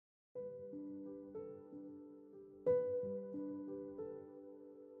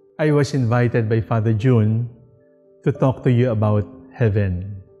I was invited by Father June to talk to you about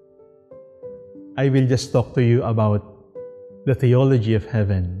heaven. I will just talk to you about the theology of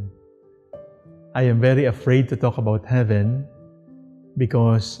heaven. I am very afraid to talk about heaven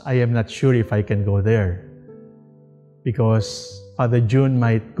because I am not sure if I can go there. Because Father June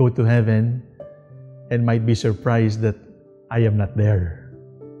might go to heaven and might be surprised that I am not there.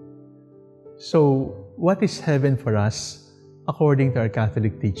 So, what is heaven for us according to our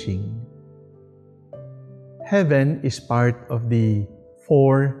Catholic teaching? Heaven is part of the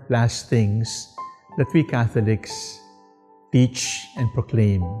 4 last things that we Catholics teach and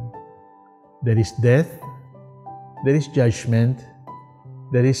proclaim. There is death, there is judgment,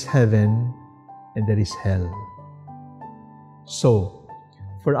 there is heaven, and there is hell. So,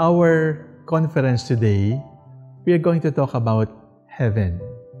 for our conference today, we are going to talk about heaven.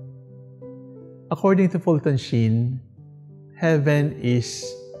 According to Fulton Sheen, heaven is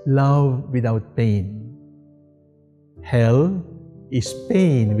love without pain. Hell is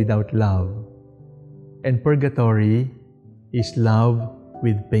pain without love. And purgatory is love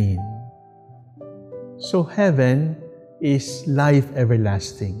with pain. So heaven is life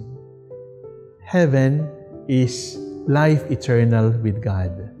everlasting. Heaven is life eternal with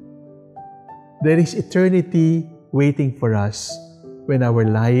God. There is eternity waiting for us when our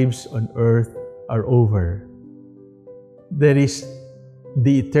lives on earth are over. There is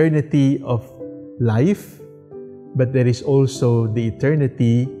the eternity of life, but there is also the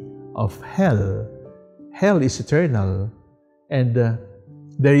eternity of hell. Hell is eternal, and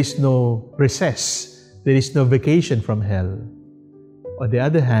there is no recess, there is no vacation from hell. On the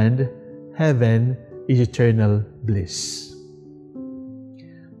other hand, heaven is eternal bliss.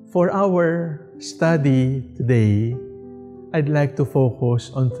 For our study today, I'd like to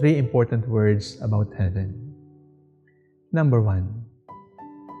focus on 3 important words about heaven. Number 1,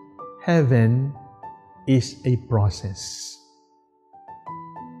 heaven is a process.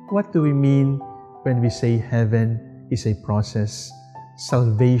 What do we mean when we say heaven is a process?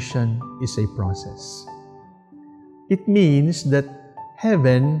 Salvation is a process. It means that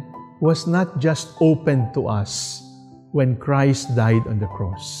heaven was not just opened to us when Christ died on the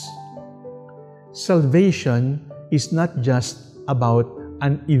cross. Salvation is not just about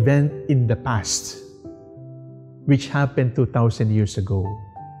an event in the past, which happened 2,000 years ago.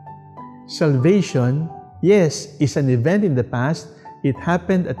 Salvation, yes, is an event in the past. It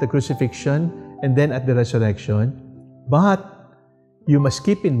happened at the crucifixion and then at the resurrection. But you must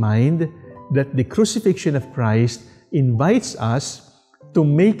keep in mind that the crucifixion of Christ invites us to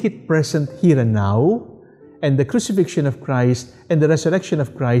make it present here and now, and the crucifixion of Christ and the resurrection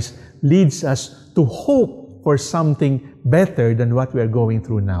of Christ leads us to hope for something better than what we are going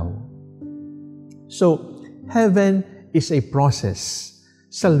through now. So, heaven is a process.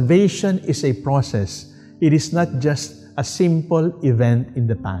 Salvation is a process. It is not just a simple event in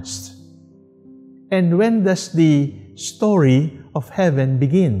the past. And when does the story of heaven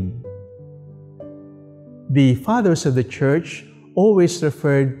begin? The fathers of the church always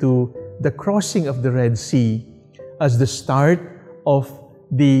referred to the crossing of the Red Sea as the start of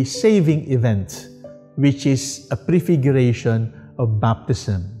the saving event, which is a prefiguration of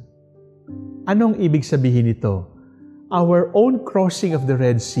baptism. Anong ibig sabihin nito? Our own crossing of the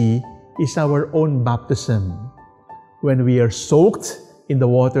Red Sea is our own baptism. When we are soaked in the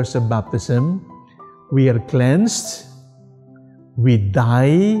waters of baptism, we are cleansed, we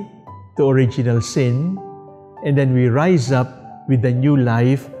die to original sin, and then we rise up with the new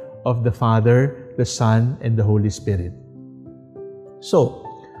life of the Father, the Son, and the Holy Spirit. So,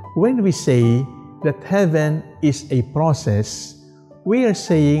 when we say that heaven is a process, we are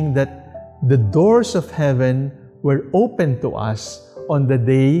saying that the doors of heaven were opened to us on the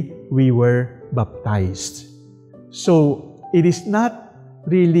day we were baptized. So, it is not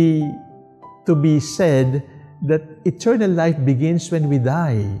really to be said that eternal life begins when we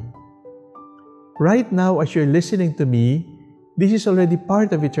die. Right now, as you're listening to me, this is already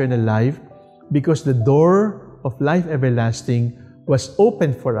part of eternal life because the door of life everlasting was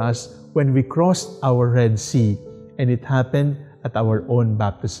opened for us when we crossed our Red Sea, and it happened at our own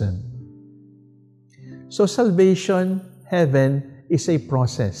baptism. So salvation, heaven, is a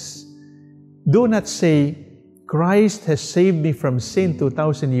process. Do not say, Christ has saved me from sin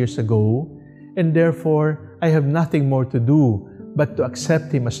 2,000 years ago, and therefore I have nothing more to do but to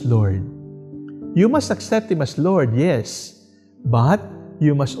accept Him as Lord. You must accept Him as Lord, yes, but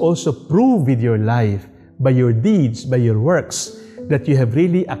you must also prove with your life, by your deeds, by your works, that you have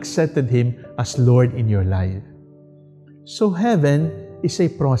really accepted Him as Lord in your life. So heaven is a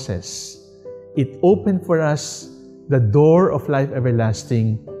process. It opened for us the door of life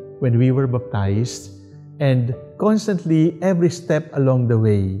everlasting when we were baptized, and constantly every step along the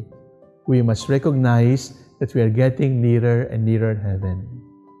way, we must recognize that we are getting nearer and nearer heaven.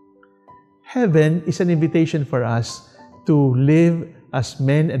 Heaven is an invitation for us to live as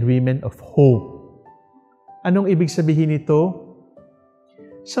men and women of hope. Anong ibig sabihin nito?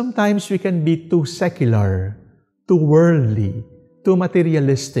 Sometimes we can be too secular, too worldly, too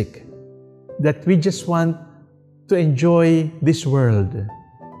materialistic, that we just want to enjoy this world.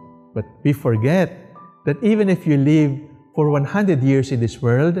 But we forget that even if you live for 100 years in this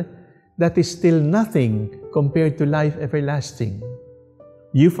world, that is still nothing compared to life everlasting.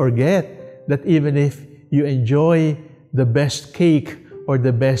 You forget that even if you enjoy the best cake or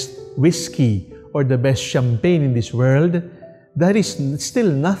the best whiskey or the best champagne in this world, that is still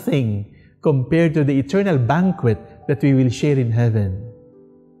nothing compared to the eternal banquet that we will share in heaven.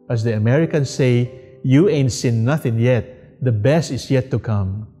 As the Americans say, you ain't seen nothing yet. The best is yet to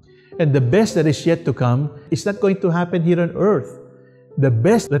come. And the best that is yet to come is not going to happen here on earth. The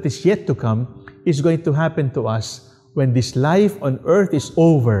best that is yet to come is going to happen to us when this life on earth is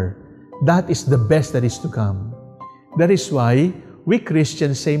over. That is the best that is to come. That is why we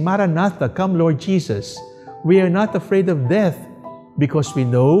Christians say, Maranatha, come Lord Jesus. We are not afraid of death because we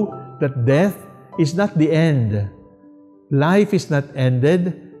know that death is not the end. Life is not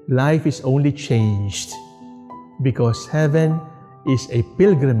ended. Life is only changed. Because heaven is a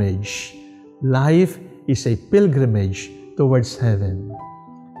pilgrimage. Life is a pilgrimage towards heaven.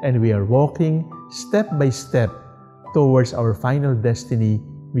 And we are walking step by step towards our final destiny,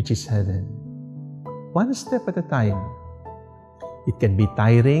 which is heaven. One step at a time. It can be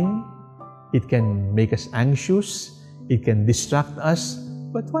tiring. It can make us anxious. It can distract us.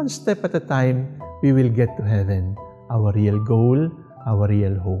 But one step at a time, we will get to heaven, our real goal, our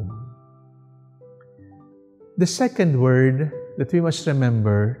real home. The second word that we must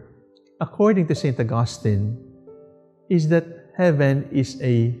remember, according to St. Augustine, is that heaven is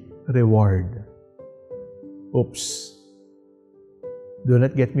a reward. Oops. Do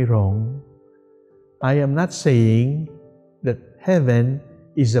not get me wrong. I am not saying that heaven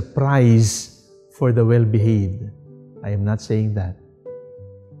is a prize for the well-behaved. I am not saying that.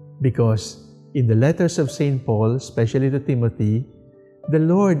 Because in the letters of St. Paul, especially to Timothy, the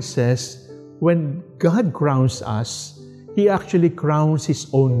Lord says, when God crowns us, He actually crowns His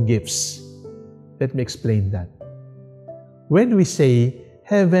own gifts. Let me explain that. When we say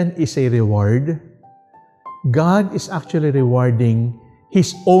heaven is a reward, God is actually rewarding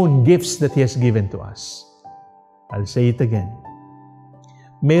His own gifts that He has given to us. I'll say it again.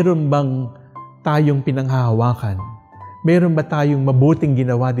 Meron bang tayong pinanghahawakan? Meron ba tayong mabuting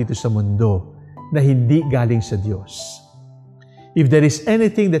ginawa dito sa mundo na hindi galing sa Diyos? If there is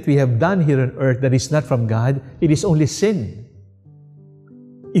anything that we have done here on earth that is not from God, it is only sin.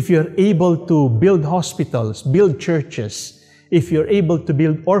 If you're able to build hospitals, build churches, if you're able to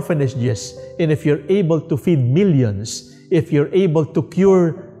build orphanages, and if you're able to feed millions, if you're able to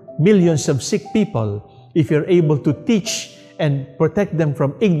cure millions of sick people, if you're able to teach and protect them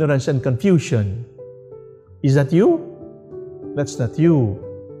from ignorance and confusion, is that you? That's not you.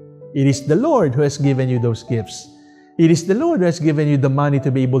 It is the Lord who has given you those gifts. It is the Lord who has given you the money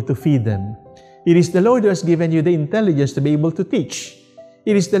to be able to feed them. It is the Lord who has given you the intelligence to be able to teach.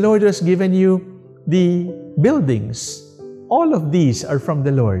 It is the Lord who has given you the buildings. All of these are from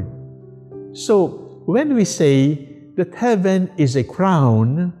the Lord. So, when we say that heaven is a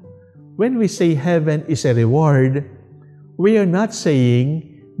crown, when we say heaven is a reward, we are not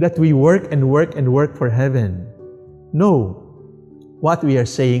saying that we work and work and work for heaven. No. What we are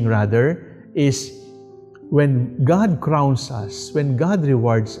saying rather is when God crowns us, when God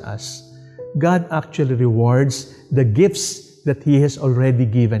rewards us, God actually rewards the gifts that He has already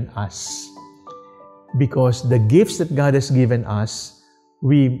given us. Because the gifts that God has given us,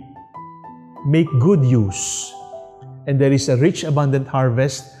 we make good use. And there is a rich, abundant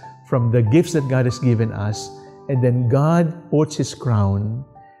harvest from the gifts that God has given us. And then God puts His crown,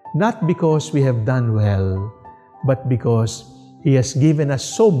 not because we have done well, but because He has given us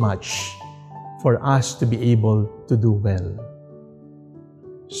so much for us to be able to do well.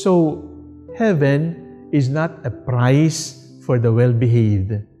 So, heaven is not a prize for the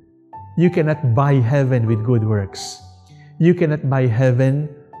well-behaved. You cannot buy heaven with good works. You cannot buy heaven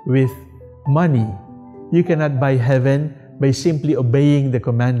with money. You cannot buy heaven by simply obeying the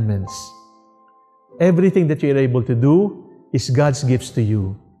commandments. Everything that you are able to do is God's gifts to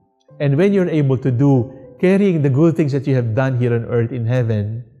you. And when you're able to do, carrying the good things that you have done here on earth in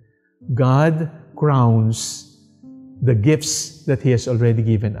heaven, God crowns the gifts that He has already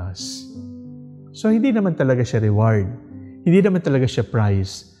given us. So, hindi naman talaga siya reward. Hindi naman talaga siya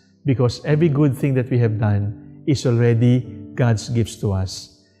prize. because every good thing that we have done is already God's gifts to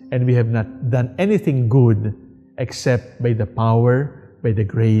us, and we have not done anything good except by the power, by the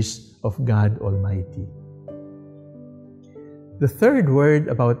grace of God Almighty. The third word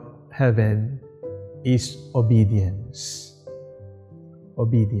about heaven is obedience.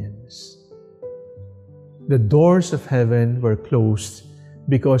 Obedience. The doors of heaven were closed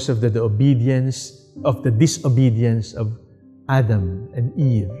because of the disobedience of Adam and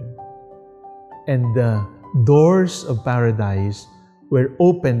Eve. And the doors of paradise were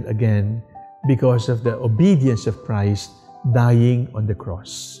opened again because of the obedience of Christ dying on the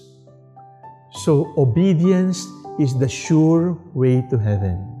cross. So obedience is the sure way to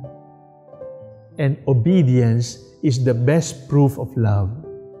heaven. And obedience is the best proof of love.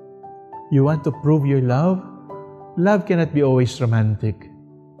 You want to prove your love? Love cannot be always romantic,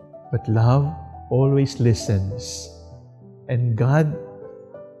 but love always listens. And God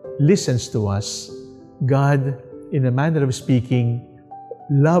listens to us. God, in a manner of speaking,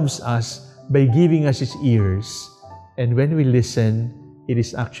 loves us by giving us His ears. And when we listen, it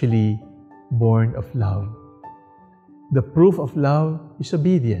is actually born of love. The proof of love is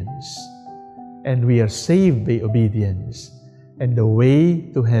obedience. And we are saved by obedience. And the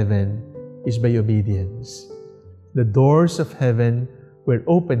way to heaven is by obedience. The doors of heaven were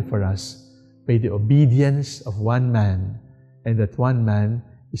opened for us by the obedience of one man, and that one man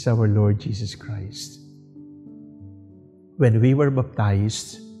is our Lord Jesus Christ. When we were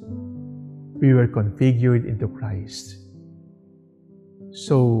baptized, we were configured into Christ.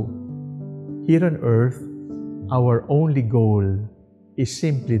 So, here on earth, our only goal is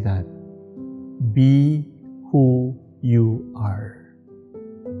simply that: be who you are.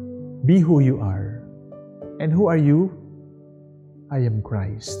 Be who you are. And who are you? I am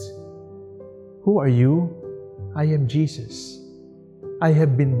Christ. Who are you? I am Jesus. I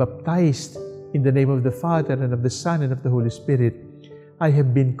have been baptized in the name of the Father and of the Son and of the Holy Spirit. I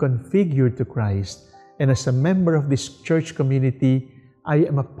have been configured to Christ. And as a member of this church community, I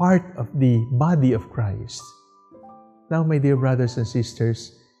am a part of the body of Christ. Now, my dear brothers and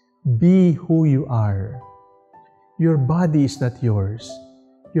sisters, be who you are. Your body is not yours.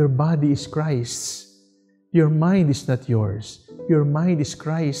 Your body is Christ's. Your mind is not yours. Your mind is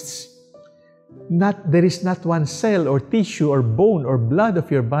Christ's. There is not one cell or tissue or bone or blood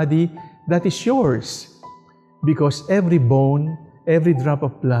of your body that is yours. Because every bone, every drop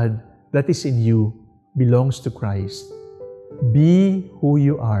of blood that is in you belongs to Christ. Be who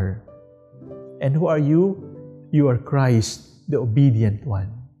you are. And who are you? You are Christ, the obedient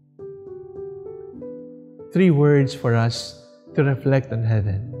one. 3 words for us to reflect on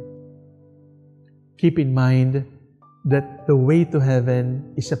heaven. Keep in mind that the way to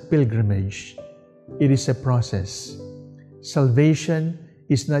heaven is a pilgrimage. It is a process. Salvation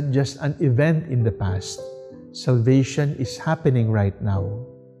is not just an event in the past. Salvation is happening right now.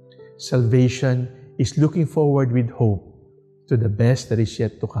 Salvation is looking forward with hope to the best that is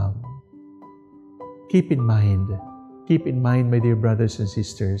yet to come. Keep in mind, my dear brothers and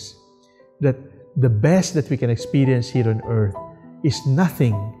sisters, that the best that we can experience here on earth is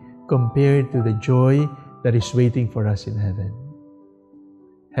nothing compared to the joy that is waiting for us in heaven.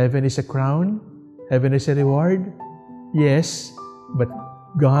 Heaven is a crown. Heaven is a reward. Yes, but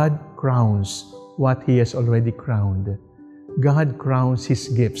God crowns what He has already crowned. God crowns His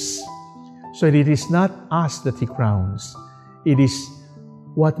gifts. So it is not us that He crowns. It is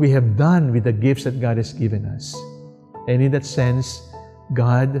what we have done with the gifts that God has given us. And in that sense,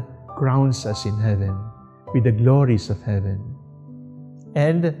 God crowns us in heaven with the glories of heaven.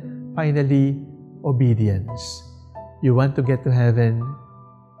 And finally, obedience. You want to get to heaven?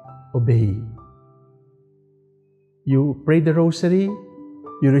 Obey. You pray the rosary?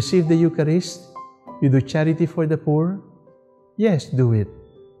 You receive the Eucharist? You do charity for the poor? Yes, do it.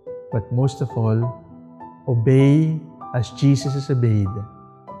 But most of all, obey as Jesus has obeyed.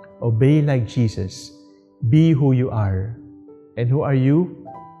 Obey like Jesus. Be who you are. And who are you?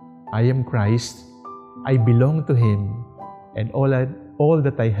 I am Christ. I belong to Him. And all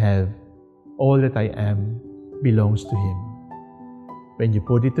that I have, all that I am, belongs to Him. When you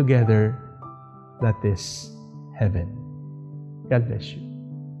put it together, that is heaven. God bless you.